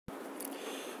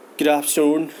Good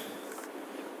afternoon,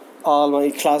 all my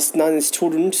Class 9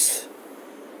 students.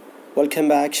 Welcome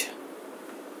back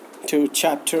to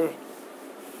chapter.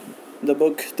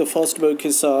 The first book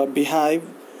is Beehive,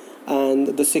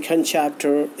 and the second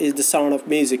chapter is The Sound of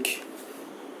Music.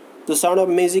 The Sound of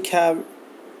Music have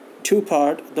two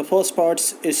parts. The first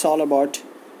part is all about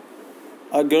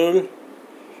a girl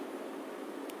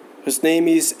whose name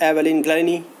is Evelyn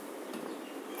Glennie,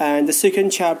 and the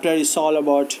second chapter is all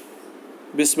about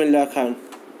Bismillah Khan.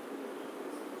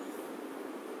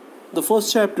 The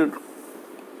first chapter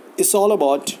is all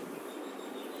about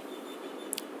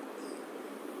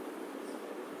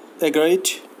a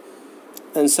great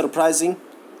and surprising,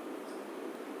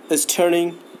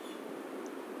 stunning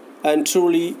and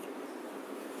truly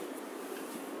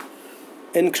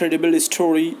incredible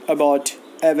story about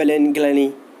Evelyn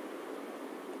Glennie.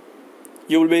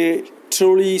 You will be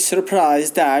truly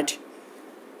surprised that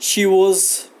she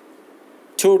was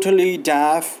totally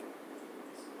deaf,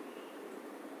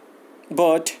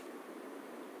 but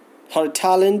her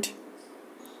talent,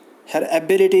 her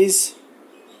abilities,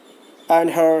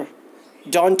 and her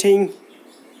daunting,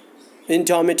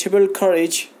 indomitable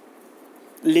courage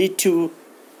lead to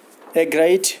a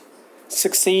great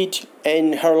succeed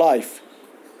in her life.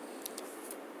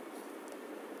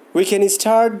 We can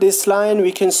start this line,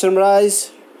 we can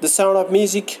summarize The Sound of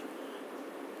Music,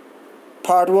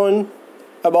 Part 1,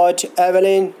 about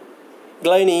Evelyn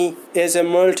Glennie is a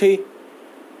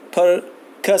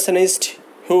multi-percussionist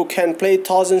who can play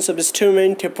thousands of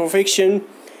instruments to perfection,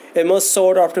 a most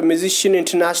sought after musician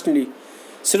internationally.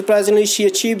 Surprisingly, she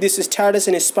achieved this status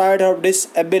in spite of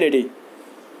disability.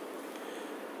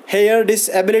 Her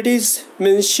disabilities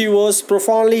means she was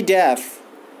profoundly deaf.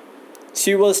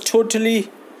 She was totally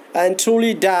and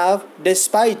truly deaf,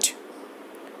 despite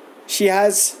she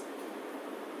has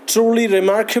truly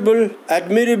remarkable,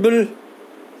 admirable,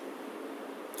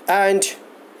 and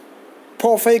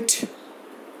perfect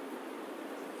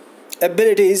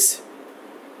abilities.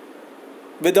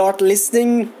 Without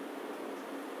listening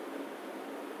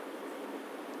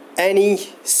any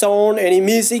sound, any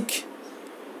music,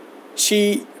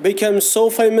 she becomes so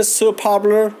famous, so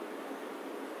popular.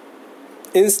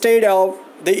 Instead of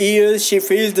the ears, she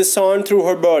feels the sound through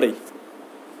her body.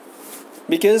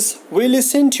 Because we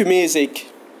listen to music,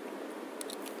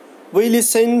 we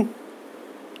listen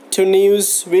to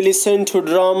news, we listen to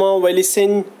drama, we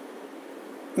listen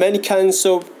many kinds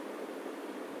of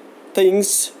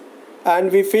things,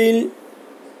 and we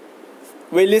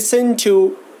listen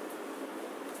to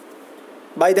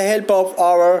by the help of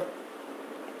our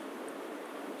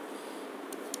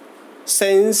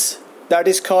sense that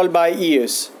is called by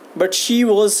ears. But she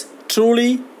was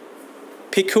truly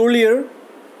peculiar.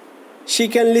 She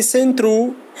can listen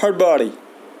through her body.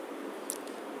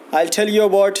 I'll tell you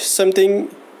about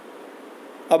something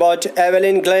about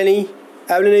Evelyn Glennie.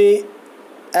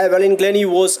 Evelyn Glennie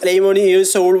was 11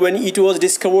 years old when it was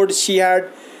discovered she had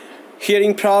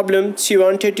hearing problem. She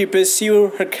wanted to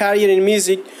pursue her career in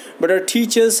music, but her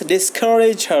teachers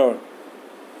discouraged her.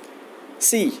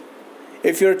 See,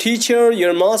 if your teacher,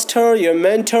 your master, your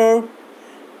mentor,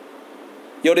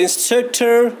 your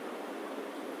instructor,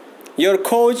 your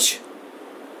coach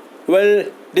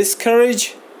will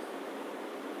discourage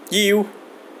you,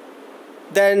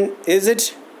 then is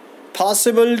it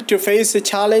possible to face a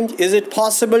challenge? Is it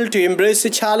possible to embrace a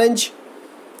challenge?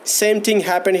 Same thing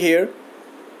happened here.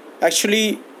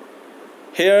 Actually,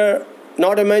 here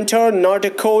not a mentor, not a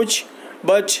coach,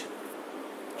 but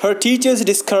her teachers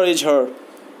discouraged her.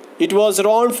 It was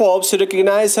Ron Forbes who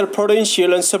recognized her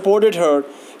potential and supported her.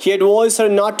 He advised her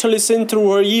not to listen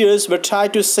through her ears, but try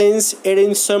to sense it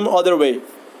in some other way.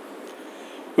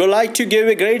 We would like to give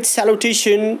a great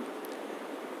salutation.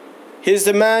 He is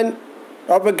the man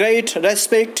of a great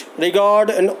respect, regard,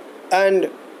 and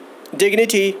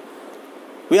dignity.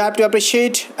 We have to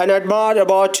appreciate and admire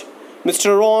about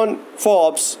Mr. Ron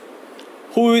Forbes,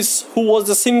 who was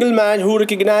the single man who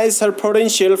recognized her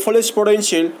potential, fullest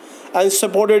potential, and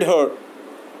supported her.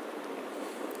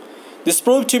 This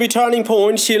proved to be a turning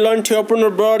point. She learned to open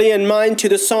her body and mind to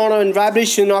the sound and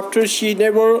vibration. After she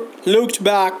never looked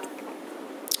back,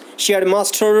 she had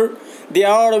mastered the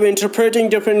art of interpreting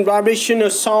different vibration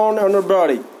of sound on her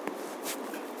body.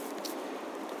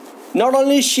 Not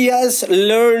only she has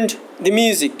learned the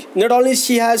music, not only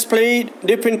she has played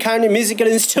different kind of musical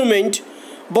instrument,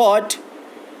 but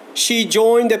she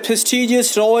joined the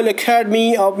prestigious Royal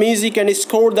Academy of Music and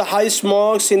scored the highest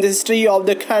marks in the history of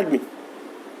the Academy.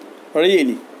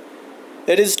 Really,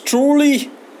 it is truly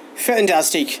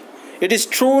fantastic. It is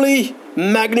truly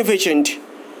magnificent.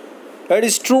 It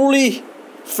is truly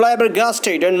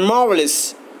flabbergasted and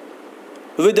marvelous.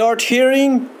 without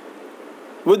hearing,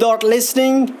 without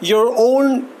listening your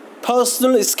own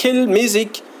personal skill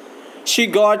music, she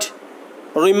got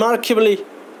remarkably,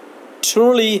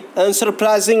 truly and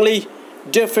surprisingly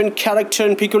different character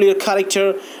and peculiar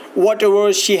character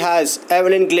whatever she has.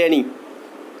 Evelyn Glennie,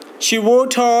 she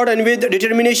worked hard and with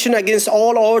determination against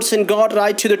all odds and got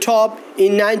right to the top.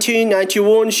 In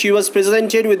 1991 she was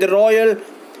presented with the Royal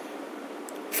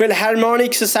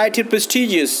Philharmonic Society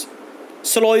prestigious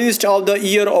Soloist of the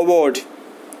Year award.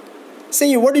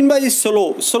 See, what do you mean by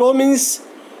solo? Solo means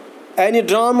any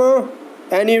drama,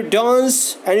 any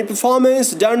dance, any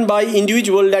performance done by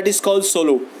individual, that is called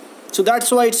solo. So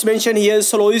that's why it's mentioned here,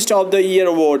 Soloist of the Year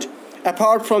award.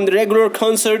 Apart from the regular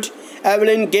concert,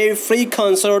 Evelyn gave free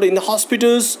concert in the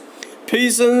hospitals,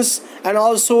 prisons, and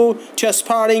also to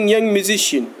aspiring young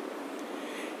musicians.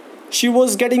 She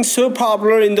was getting so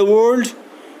popular in the world.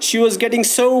 She was getting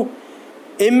so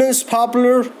immense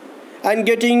popular and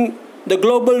getting the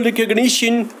global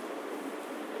recognition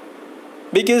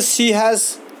because she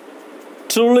has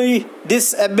truly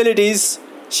these abilities.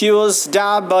 She was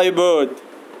deaf by birth,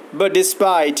 but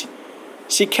despite,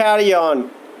 she carry on.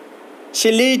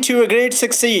 She lead to a great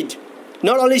succeed.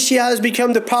 Not only she has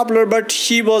become the popular, but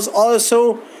she was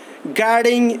also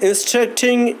guiding,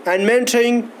 instructing and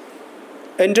mentoring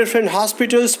in different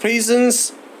hospitals,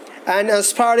 prisons and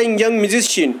aspiring young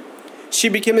musicians. She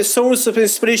became a source of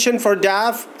inspiration for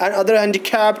deaf and other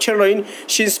handicapped children.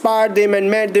 She inspired them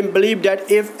and made them believe that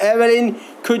if Evelyn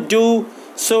could do,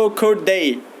 so could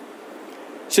they.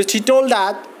 So she told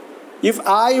that if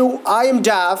I am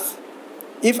deaf,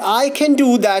 if I can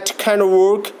do that kind of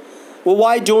work, well,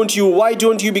 why don't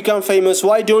you become famous?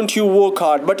 Why don't you work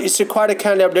hard? But it's required a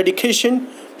kind of dedication,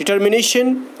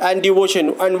 determination and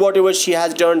devotion, and whatever she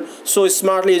has done so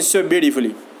smartly and so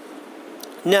beautifully.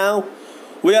 Now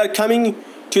we are coming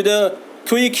to the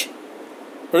quick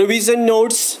revision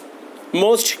notes,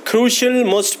 most crucial,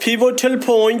 most pivotal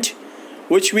point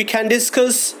which we can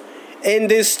discuss in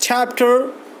this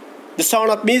chapter, The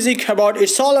Sound of Music.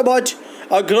 It's all about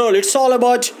a girl. It's all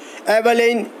about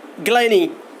Evelyn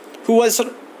Glennie, who was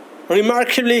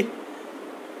remarkably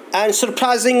and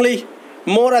surprisingly,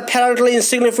 more apparently and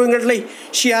significantly,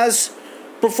 she has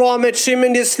performed a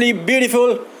tremendously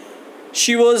beautiful.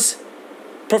 She was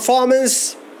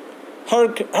performance,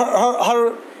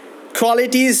 her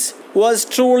qualities was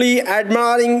truly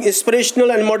admiring,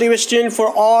 inspirational and motivational for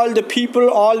all the people,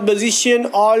 all musicians,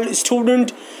 all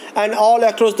students and all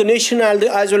across the nation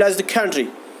as well as the country.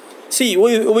 See,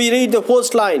 we read the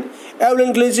first line.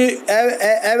 Evelyn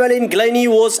Glennie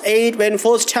was 8 when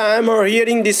first time her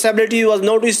hearing disability was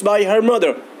noticed by her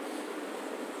mother.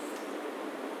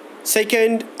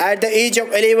 Second, at the age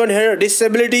of 11 her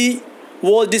disability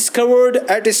was discovered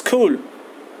at school.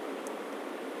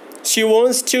 She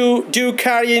wants to do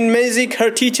career in music. Her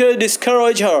teacher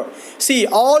discouraged her. See,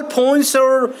 all points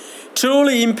are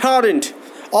truly important.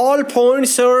 All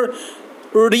points are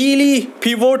really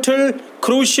pivotal,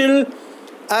 crucial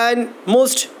and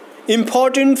most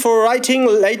important for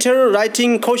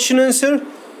writing question answer.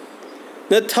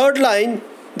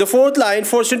 The fourth line,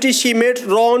 fortunately she met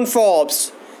Ron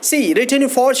Forbes. See, written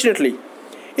fortunately.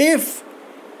 If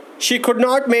she could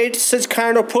not meet such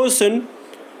kind of person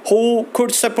who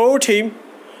could support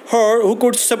her, who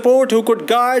could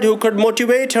guide, who could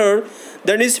motivate her,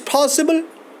 then is it possible?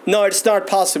 No, it's not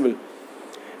possible.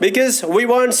 Because we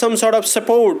want some sort of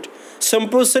support. Some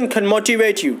person can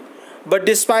motivate you. But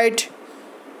despite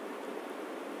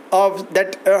of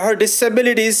that her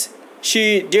disabilities,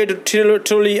 she did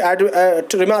truly a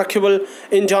remarkable,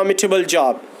 indomitable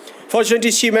job.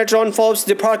 Fortunately, she met Ron Forbes,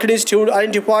 the Parker Institute,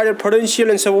 identified her potential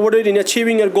and supported in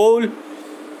achieving her goal.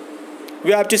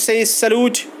 We have to say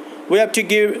salute. We have to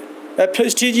give a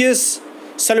prestigious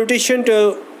salutation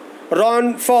to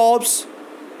Ron Forbes,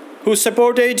 who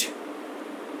supported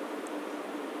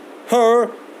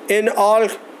her in all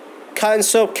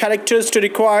kinds of characters to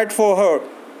required for her.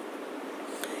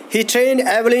 He trained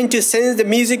Evelyn to sense the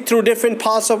music through different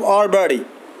parts of our body.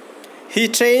 He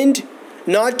trained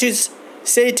not to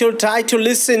say to try to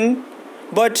listen,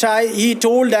 but he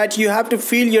told that you have to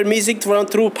feel your music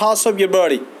through parts of your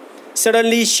body.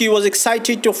 Suddenly she was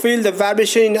excited to feel the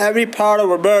vibration in every part of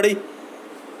her body.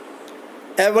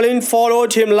 Evelyn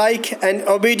followed him like an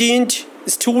obedient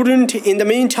student. In the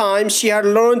meantime, she had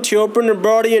learned to open her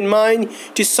body and mind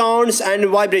to sounds and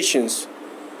vibrations.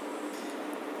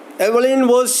 Evelyn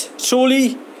was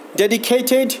truly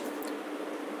dedicated,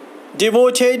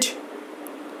 devoted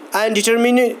and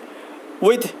determined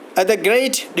with the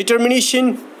great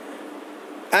determination,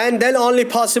 and then only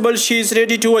possible she is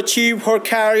ready to achieve her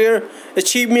career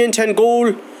achievement and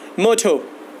goal motto.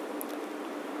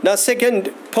 The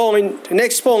second point,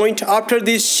 next point, after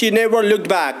this she never looked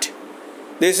back.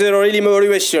 This is really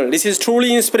motivational. This is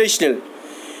truly inspirational.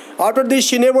 After this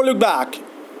she never looked back.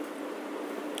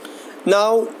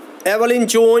 Now Evelyn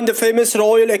joined the famous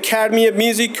Royal Academy of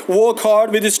Music, worked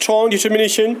hard with strong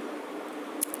determination.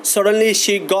 Suddenly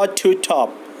she got to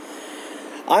top.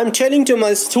 I'm telling to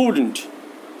my student,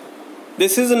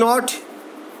 this is not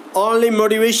only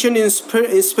motivation,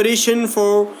 inspiration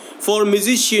for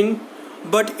musician,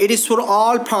 but it is for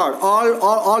all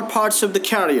parts of the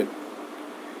career.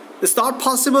 It's not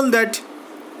possible that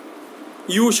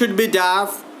you should be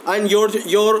deaf and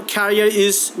your career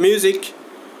is music.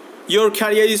 Your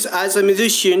career is as a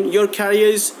musician. Your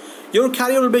career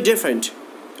will be different.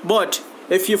 But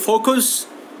if you focus,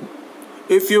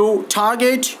 if you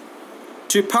target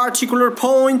to particular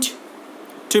point,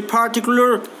 to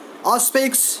particular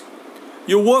aspects,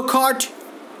 you work hard,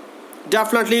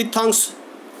 definitely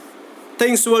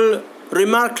things will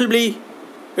remarkably,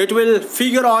 it will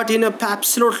figure out in a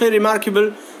absolutely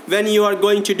remarkable when you are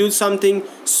going to do something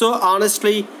so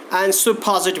honestly and so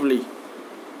positively.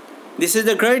 This is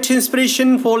a great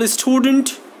inspiration for the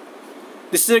student.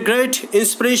 This is a great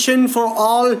inspiration for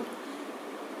all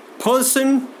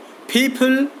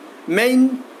people,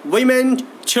 men, women,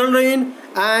 children,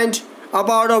 and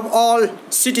about of all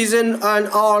citizen and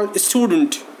all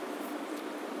student.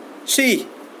 See,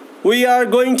 we are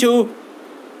going to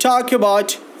talk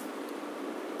about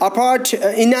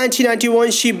in 1991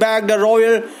 she bagged the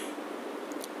Royal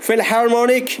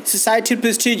Philharmonic Society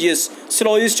prestigious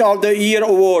Soloist of the Year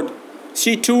award.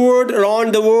 She toured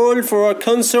around the world for a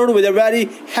concert with a very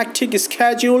hectic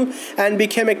schedule and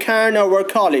became a kind of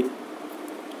workaholic.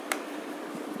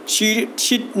 She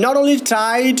not only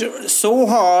tried so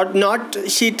hard,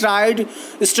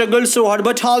 struggled so hard,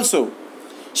 but also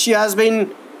she has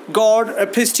got a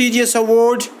prestigious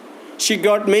award. She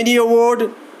got many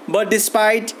awards, but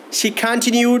despite she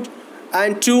continued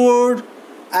and toured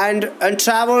and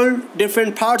traveled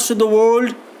different parts of the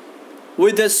world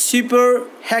with a super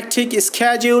hectic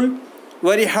schedule,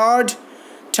 very hard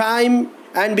time,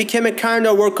 and became a kind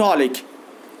of workaholic.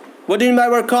 What do you mean by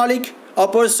workaholic? A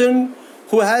person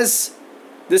who has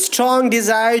the strong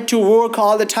desire to work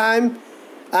all the time,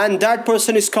 and that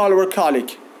person is called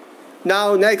workaholic.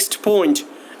 Now next point.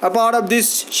 About of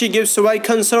this, she gives away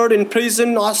concert in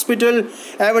prison, hospital.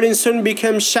 Evelyn soon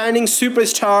became shining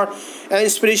superstar and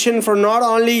inspiration for not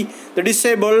only the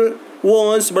disabled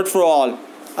ones but for all.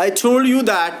 I told you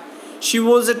that she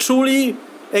was truly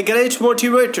a great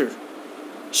motivator.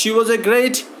 She was a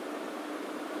great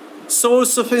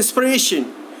source of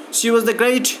inspiration. She was the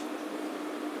great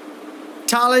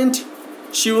talent.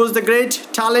 She was the great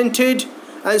talented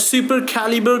and super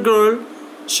caliber girl.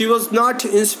 She was not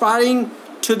inspiring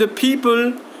to the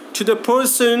people, to the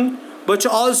person, but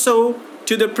also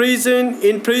to the prison,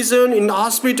 in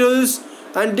hospitals,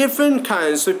 and different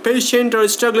kinds of patients are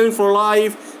struggling for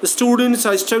life, the students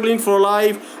are struggling for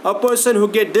life, a person who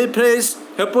gets depressed,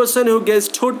 a person who gets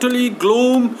totally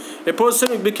gloom, a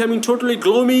person is becoming totally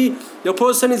gloomy, the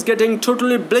person is getting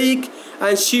totally bleak,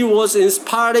 and she was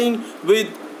inspiring with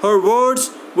her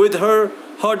words, with her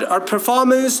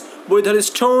performance, with her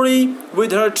story,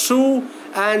 with her true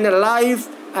and life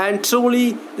and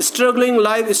truly struggling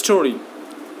life story.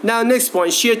 Now next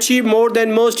point, she achieved more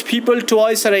than most people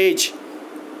twice her age.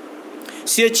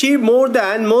 She achieved more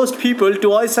than most people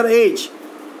twice her age.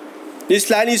 This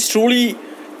line is truly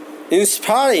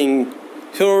inspiring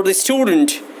for the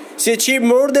student. She achieved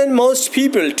more than most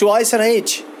people twice her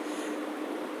age.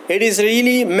 It is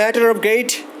really a matter of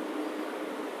great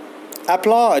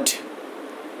applaud.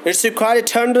 It's required a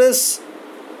thunderous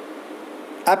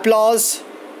applause.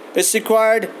 It's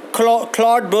required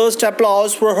cloud-burst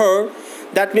applause for her.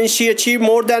 That means she achieved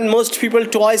more than most people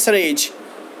twice her age.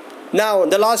 Now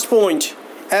the last point.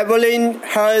 Evelyn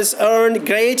has earned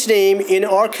great name in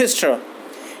orchestra.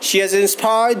 She has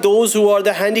inspired those who are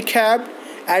the handicapped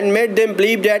and made them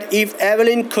believe that if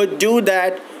Evelyn could do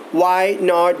that, why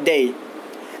not they?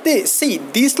 See,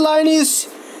 this line is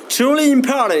truly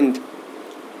important.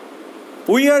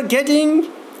 We are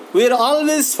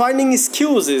always finding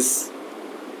excuses.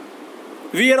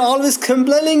 We are always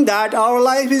complaining that our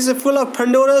life is full of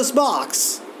Pandora's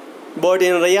box. But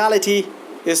in reality,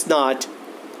 it's not.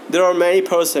 There are many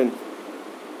persons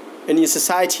in your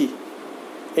society,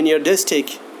 in your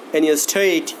district, in your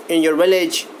state, in your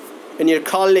village, in your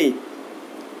colony.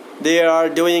 They are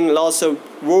doing lots of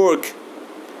work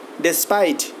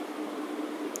despite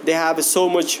they have so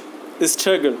much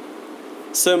struggle,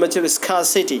 so much of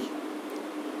scarcity.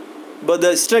 But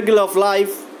the struggle of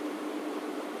life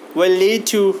will lead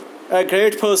to a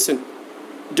great person.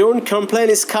 Don't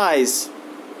complain skies.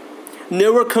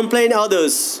 Never complain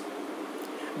others.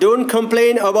 Don't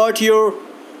complain about your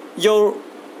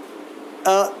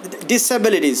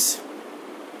disabilities.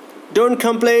 Don't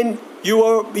complain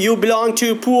you belong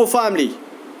to poor family.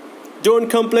 Don't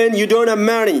complain you don't have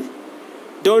money.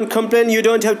 Don't complain you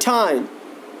don't have time.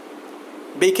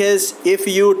 Because if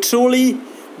you truly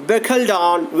buckle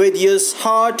down with your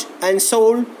heart and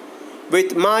soul,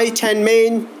 with might and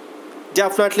main,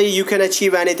 definitely you can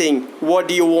achieve anything. What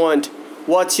do you want?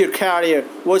 What's your career?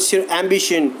 What's your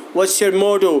ambition? What's your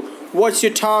motto? What's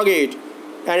your target?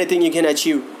 Anything you can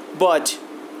achieve. But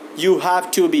you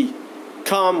have to be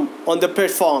calm on the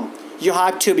platform. You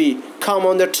have to be calm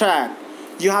on the track.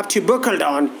 You have to buckle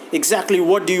down exactly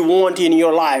what do you want in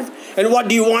your life and what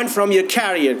do you want from your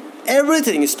career.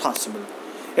 Everything is possible.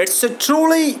 It's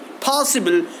truly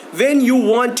possible when you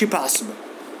want to possible.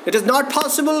 It is not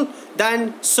possible,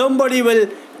 then somebody will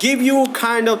give you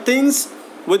kind of things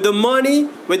with the money,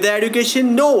 with the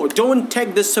education. No, don't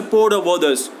take the support of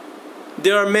others.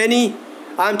 There are many.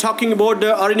 I'm talking about the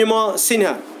Arunima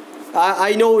Sinha.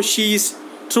 I know she's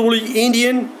truly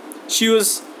Indian. She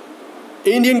was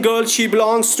Indian girl. She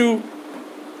belongs to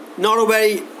not a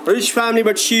very rich family,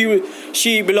 but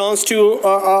she belongs to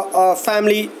a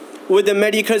family with the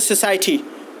medical society.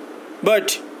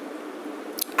 But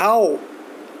how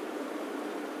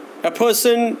a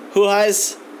person who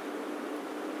has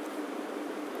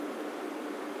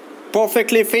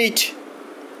perfectly fit,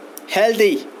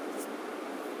 healthy,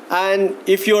 and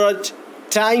if you are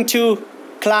trying to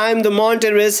climb the Mount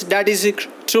Everest, that is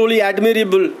truly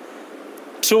admirable,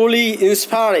 truly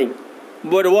inspiring.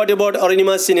 But what about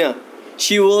Arunima Sinha?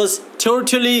 She was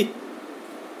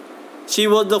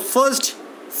the first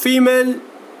female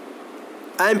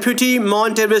amputee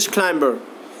Mount Everest climber.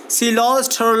 She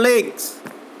lost her legs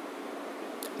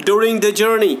during the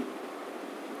journey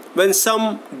when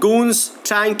some goons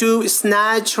trying to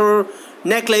snatch her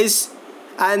necklace,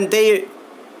 and they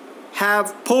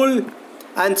have pulled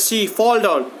and she fall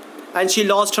down and she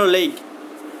lost her leg.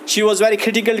 She was very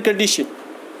critical condition.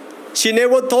 She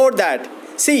never thought that.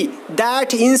 See,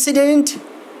 that incident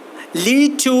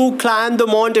lead to climb the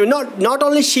mountain. Not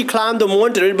only she climbed the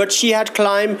mountain, but she had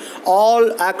climbed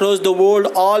all across the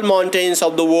world, all mountains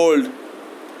of the world.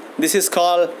 This is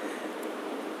called,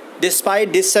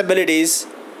 despite disabilities,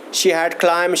 she had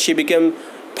climbed, she became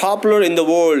popular in the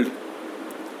world.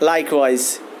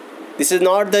 Likewise, this is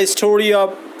not the story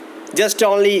of just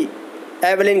only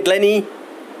Evelyn Glennie,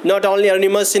 not only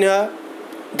Arunima Sinha.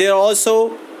 There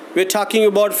also, we're talking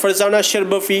about Farzana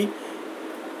Sharbafi.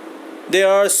 There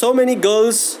are so many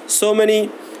girls, so many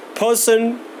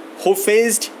persons who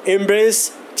faced,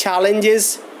 embraced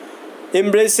challenges,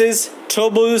 embraces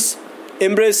troubles,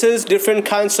 embraces different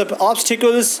kinds of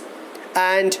obstacles,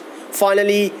 and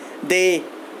finally they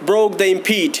broke the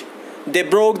impede, they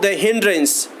broke the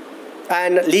hindrance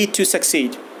and lead to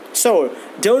succeed. So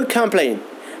don't complain.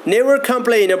 Never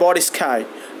complain about sky.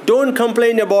 Don't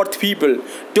complain about people.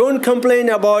 Don't complain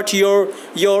about your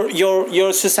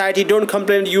society. Don't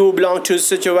complain you belong to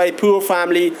such a very poor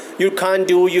family. You can't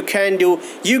do, you can do.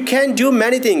 You can do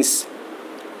many things.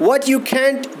 What you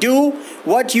can't do,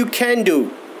 what you can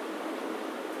do.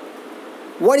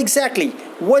 What exactly?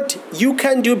 What you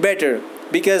can do better.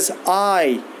 Because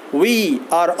we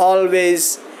are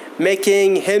always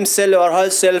making himself or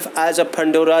herself as a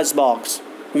Pandora's box.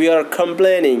 We are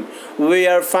complaining, we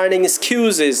are finding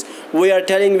excuses, we are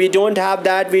telling we don't have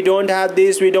that, we don't have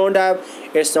this, we don't have.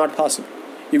 It's not possible.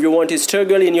 If you want to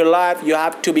struggle in your life, you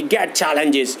have to get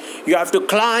challenges, you have to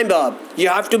climb up, you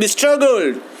have to be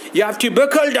struggled, you have to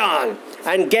buckle down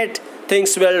and get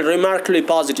things well remarkably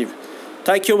positive.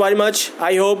 Thank you very much.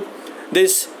 I hope the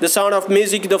Sound of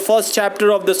Music, the first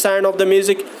chapter of the Sound of the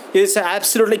Music is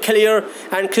absolutely clear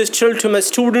and crystal to my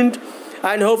student,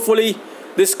 and hopefully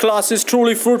this class is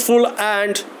truly fruitful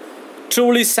and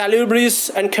truly salubrious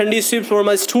and conducive for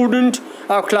my student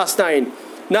of class 9.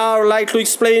 Now I would like to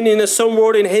explain in some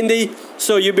word in Hindi,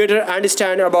 so you better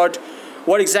understand about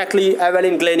what exactly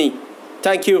Evelyn Glennie.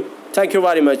 Thank you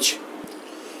very much.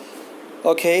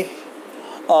 Okay,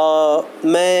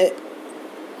 मैं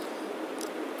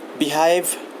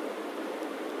Beehive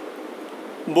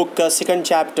book का second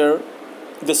chapter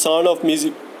the sound of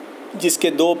music,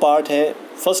 जिसके 2 part हैं.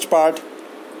 First part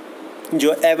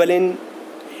जो Evelyn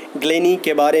Glenny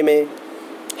के बारे में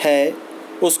है,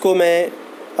 उसको मैं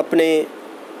अपने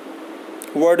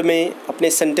वर्ड में, अपने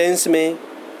सेंटेंस में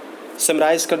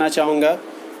समराइज़ करना चाहूँगा,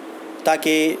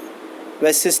 ताकि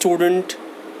वैसे स्टूडेंट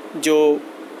जो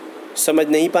समझ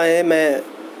नहीं पाए हैं, मैं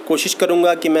कोशिश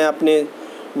करूँगा कि मैं अपने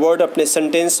वर्ड, अपने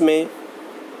सेंटेंस में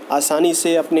आसानी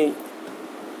से अपने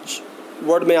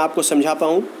वर्ड में आपको समझा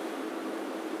पाऊँ।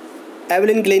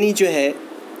 एवलिन ग्लेनी जो है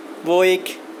वो एक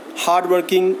हार्ड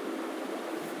वर्किंग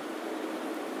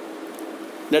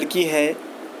लड़की है,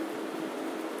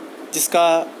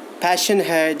 जिसका पैशन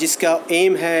है, जिसका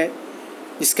एम है,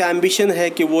 जिसका एम्बिशन है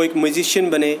कि वो एक म्यूजिशियन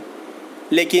बने,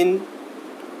 लेकिन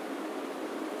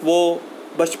वो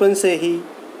बचपन से ही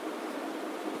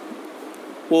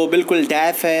वो बिल्कुल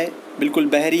डैफ है, बिल्कुल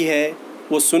बहरी है,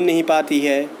 वो सुन नहीं पाती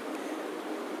है।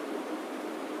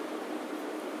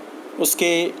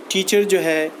 उसके टीचर जो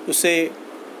है उसे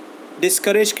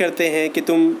डिस्करेज करते हैं कि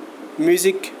तुम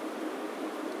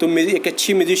एक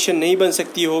अच्छी म्यूजिशियन नहीं बन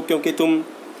सकती हो क्योंकि तुम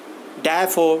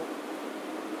डैफ हो,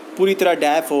 पूरी तरह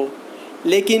डैफ हो।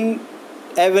 लेकिन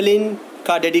एवलिन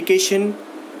का डेडिकेशन,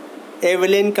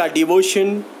 एवलिन का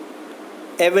डिवोशन,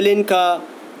 एवलिन का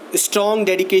स्ट्रॉन्ग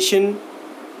डेडिकेशन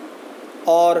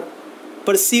और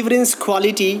परसिवरेंस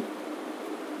क्वालिटी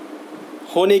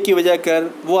होने की वजह कर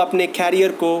वो अपने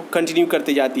कैरियर को कंटिन्यू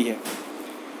करते जाती है।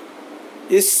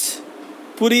 इस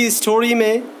पूरी स्टोरी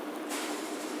में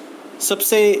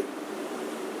सबसे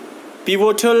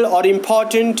पिवोटल और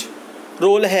इम्पॉर्टेंट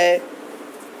रोल है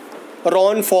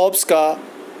रॉन फॉर्ब्स का,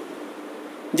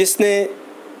 जिसने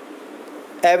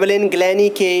एवलिन ग्लेनी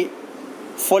के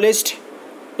फुलेस्ट,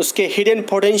 उसके हिडन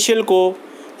पोटेंशियल को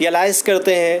रियलाइज़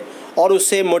करते हैं और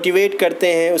उसे मोटिवेट करते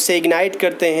हैं, उसे इग्नाइट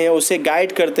करते हैं, उसे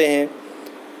गाइड करते हैं।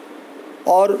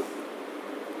 और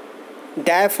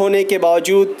डैफ होने के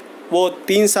बावजूद वो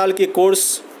 3 साल की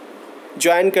कोर्स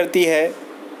ज्वाइन करती है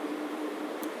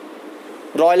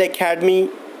रॉयल एकेडमी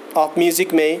ऑफ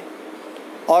म्यूज़िक में,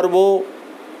 और वो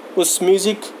उस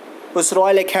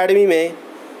रॉयल एकेडमी में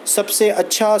सबसे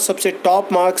अच्छा, सबसे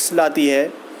टॉप मार्क्स लाती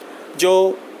है,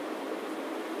 जो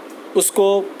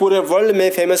उसको पूरे वर्ल्ड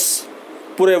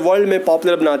में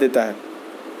पॉपुलर बना देता है,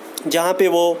 जहाँ पे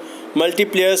वो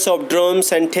multipliers of drums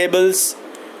and tables,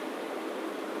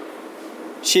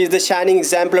 she is the shining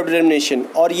example of determination।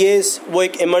 और ये वो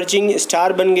एक emerging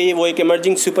स्टार बन गई, वो एक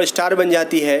emerging सुपरस्टार बन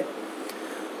जाती है।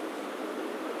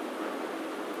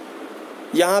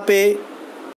 यहाँ पे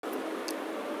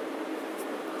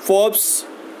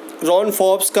रॉन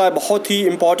फॉर्ब्स का बहुत ही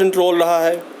इम्पोर्टेंट रोल रहा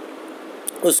है,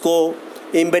 उसको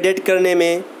एम्बेडेड करने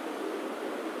में,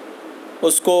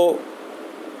 उसको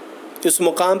इस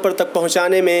मुकाम पर तक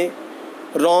पहुंचाने में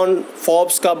रॉन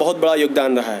फॉर्ब्स का बहुत बड़ा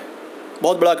योगदान रहा है,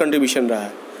 बहुत बड़ा कंट्रीब्यूशन रहा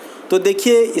है। तो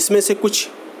देखिए, इसमें से कुछ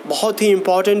बहुत ही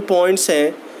इम्पॉर्टेंट पॉइंट्स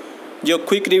हैं जो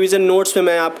क्विक रिवीजन नोट्स में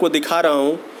मैं आपको दिखा रहा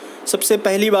हूँ। सबसे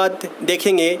पहली बात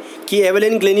देखेंगे कि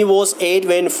Evelyn Glenny was 8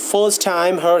 when first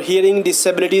time her hearing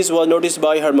disabilities was noticed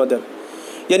bye her mother.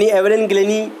 यानी एवलिन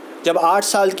ग्लेनी जब 8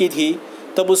 साल की थी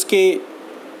तब उसके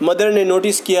मदर ने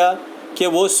नोटिस किया कि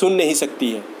वो सुन नहीं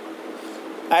सकती है।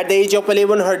 At the age of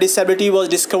 11 her disability was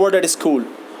discovered at school।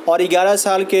 और 11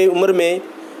 साल के उम्र में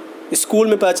स्कूल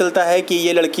में पता चलता है कि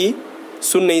ये लड़की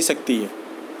सुन नहीं सकती है।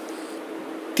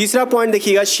 तीसरा पॉइंट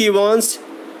देखिएगा,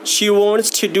 she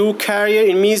wants to do career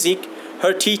in music,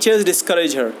 her teachers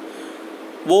discourage her।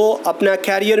 वो अपना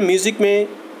कैरियर म्यूज़िक में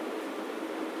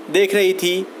देख रही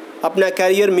थी, अपना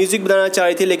कैरियर म्यूज़िक बनाना चाह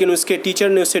रही थी, लेकिन उसके टीचर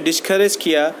ने उसे डिस्करेज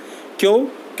किया।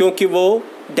 क्योंकि वो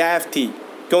डैफ थी,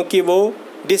 क्योंकि वो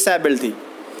डिसेबल थी।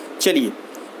 चलिए,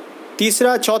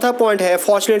 चौथा पॉइंट है,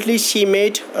 fortunately she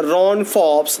met Ron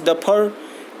Forbes the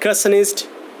percussionist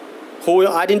who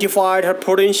identified her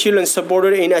potential and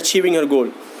supported in achieving हर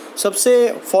गोल।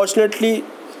 सबसे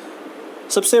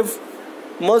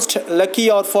मोस्ट लकी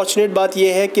और फॉर्चुनेट बात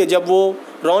यह है कि जब वो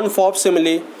रॉन फॉर्ब्स से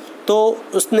मिली तो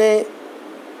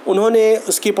उन्होंने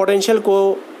उसकी पोटेंशियल को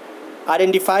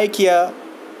आइडेंटिफाई किया,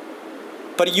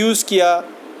 परयूज़ किया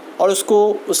और उसको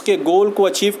उसके गोल को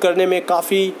अचीव करने में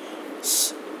काफ़ी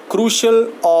क्रूशल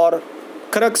और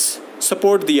क्रक्स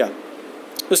सपोर्ट दिया।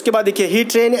 उसके बाद देखिए, ही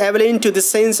train Evelyn to the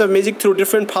sense of music through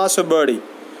different parts of body.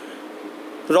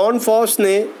 Ron Forbes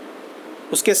ने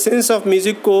उसके सेंस ऑफ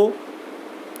म्यूज़िक को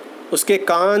उसके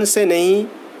कान से नहीं,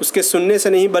 उसके सुनने से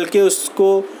नहीं, बल्कि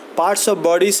उसको पार्ट्स ऑफ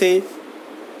बॉडी से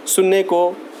सुनने को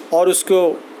और उसको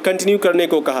कंटिन्यू करने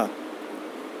को कहा।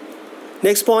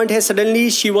 नेक्स्ट पॉइंट है, suddenly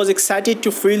she was excited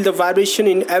to feel the vibration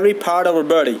in every part of her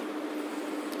body.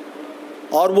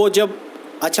 और वो जब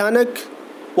अचानक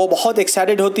वो बहुत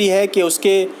एक्साइटेड होती है कि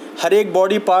उसके हर एक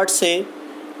बॉडी पार्ट से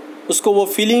उसको वो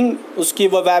फीलिंग, उसकी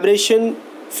वो वाइब्रेशन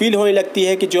फील होने लगती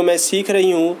है कि जो मैं सीख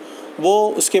रही हूँ वो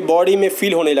उसके बॉडी में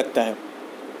फील होने लगता है।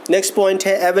 नेक्स्ट पॉइंट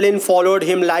है, Evelyn followed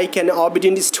him like an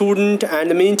obedient student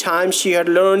and the mean time she had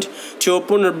learned to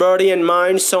open her body and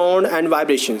mind, sound and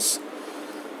vibrations.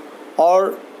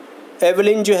 और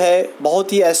एवलिन जो है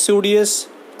बहुत ही एस्टूडियस,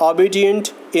 ओबीडिएंट,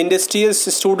 इंडस्ट्रियस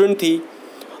स्टूडेंट थी,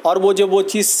 और वो जब वो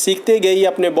चीज़ सीखते गई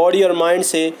अपने बॉडी और माइंड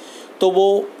से, तो वो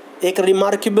एक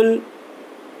रिमार्केबल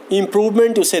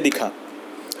इम्प्रूवमेंट उसे दिखा।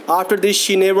 After this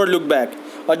she never look back.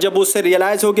 और जब उसे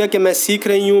रियलाइज़ हो गया कि मैं सीख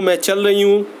रही हूँ, मैं चल रही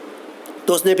हूँ,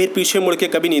 तो उसने फिर पीछे मुड़ के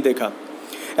कभी नहीं देखा।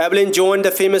 Evelyn joined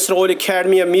the famous Royal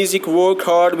Academy of Music, worked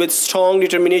hard with strong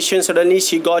determination. Suddenly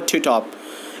she got to top.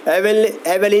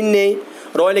 Evelyn ने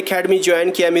रॉयल एकेडमी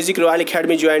ज्वाइन किया, म्यूज़िक रॉयल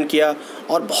एकेडमी ज्वाइन किया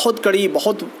और बहुत कड़ी,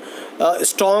 बहुत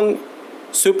स्ट्रॉन्ग,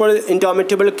 सुपर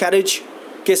इंडोमिटेबल कैरेज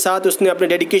के साथ उसने अपने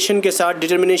डेडिकेशन के साथ,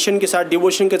 डिटर्मिनेशन के साथ,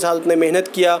 डिवोशन के साथ उसने मेहनत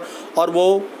किया और वो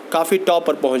काफ़ी टॉप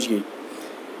पर पहुंच गई।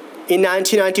 In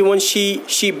 1991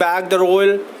 she bagged the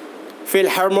Royal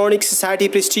Philharmonic Society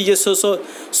prestigious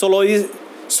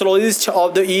Soloist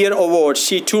of the Year award.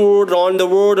 She toured around the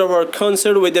world of her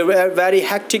concert with a very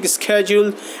hectic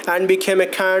schedule and became a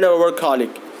kind of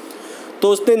workaholic.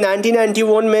 तो उसने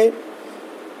 1991 में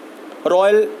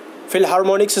royal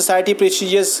Philharmonic society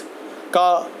prestigious का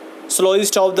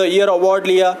स्लोइस्ट of the year award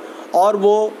लिया और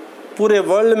वो पूरे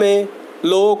world में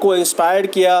लोगों को इंस्पायर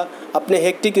किया अपने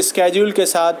हेक्टिक स्केड्यूल के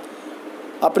साथ,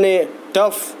 अपने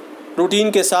टफ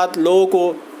रूटीन के साथ लोगों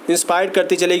को इंस्पायर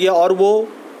करती चली गई और वो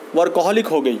वर्कहॉलिक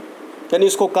हो गई, यानी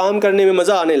उसको काम करने में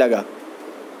मज़ा आने लगा।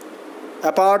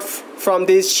 Apart from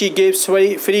this, she gives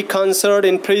free concert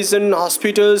in prison,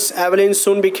 hospitals. Evelyn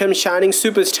soon became shining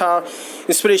superstar,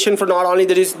 inspiration for not only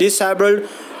the disabled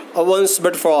ones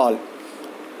but for all.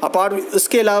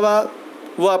 उसके अलावा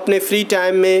वो अपने फ्री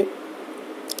टाइम में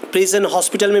प्रिजन,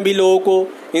 हॉस्पिटल में भी लोगों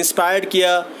को इंस्पायर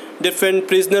किया, डिफरेंट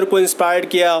प्रिजनर को इंस्पायर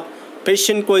किया,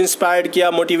 पेशेंट को इंस्पायर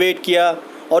किया, मोटिवेट किया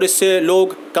और इससे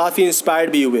लोग काफ़ी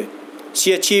इंस्पायर्ड भी हुए।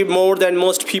 She achieve more than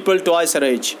most people twice her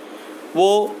as.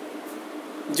 वो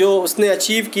जो उसने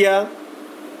अचीव किया,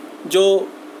 जो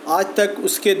आज तक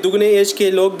उसके दुगने एज के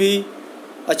लोग भी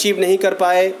अचीव नहीं कर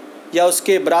पाए या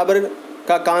उसके बराबर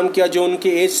का काम किया जो उनके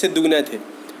एज से दुगने थे,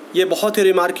 ये बहुत ही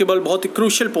रिमार्केबल, बहुत ही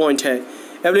क्रूशल पॉइंट है।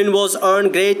 Evelyn was earn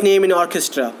great name in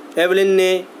orchestra. Evelyn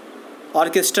ने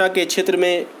ऑर्केस्ट्रा के क्षेत्र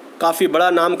में काफ़ी बड़ा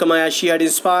नाम कमाया। She had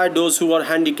inspired those who are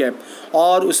handicap,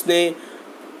 और उसने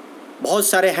बहुत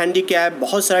सारे हैंडीकैप,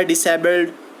 बहुत सारे डिसेबल्ड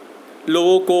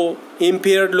लोगों को,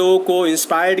 इम्पेयर्ड लोगों को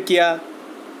इंस्पायर्ड किया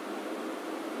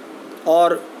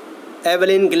और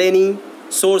Evelyn Glenny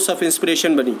source of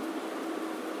inspiration बनी।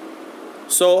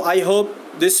 सो I hope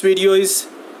this video is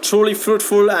truly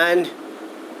fruitful and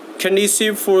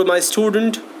conducive for my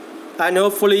student, and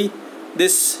hopefully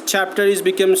this chapter is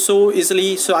become so easily,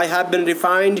 so I have been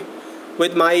refined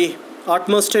with my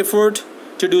utmost effort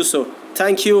to do so.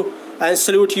 Thank you and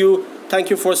salute you.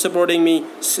 Thank you for supporting me.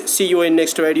 See you in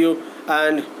next video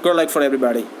and good luck for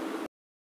everybody.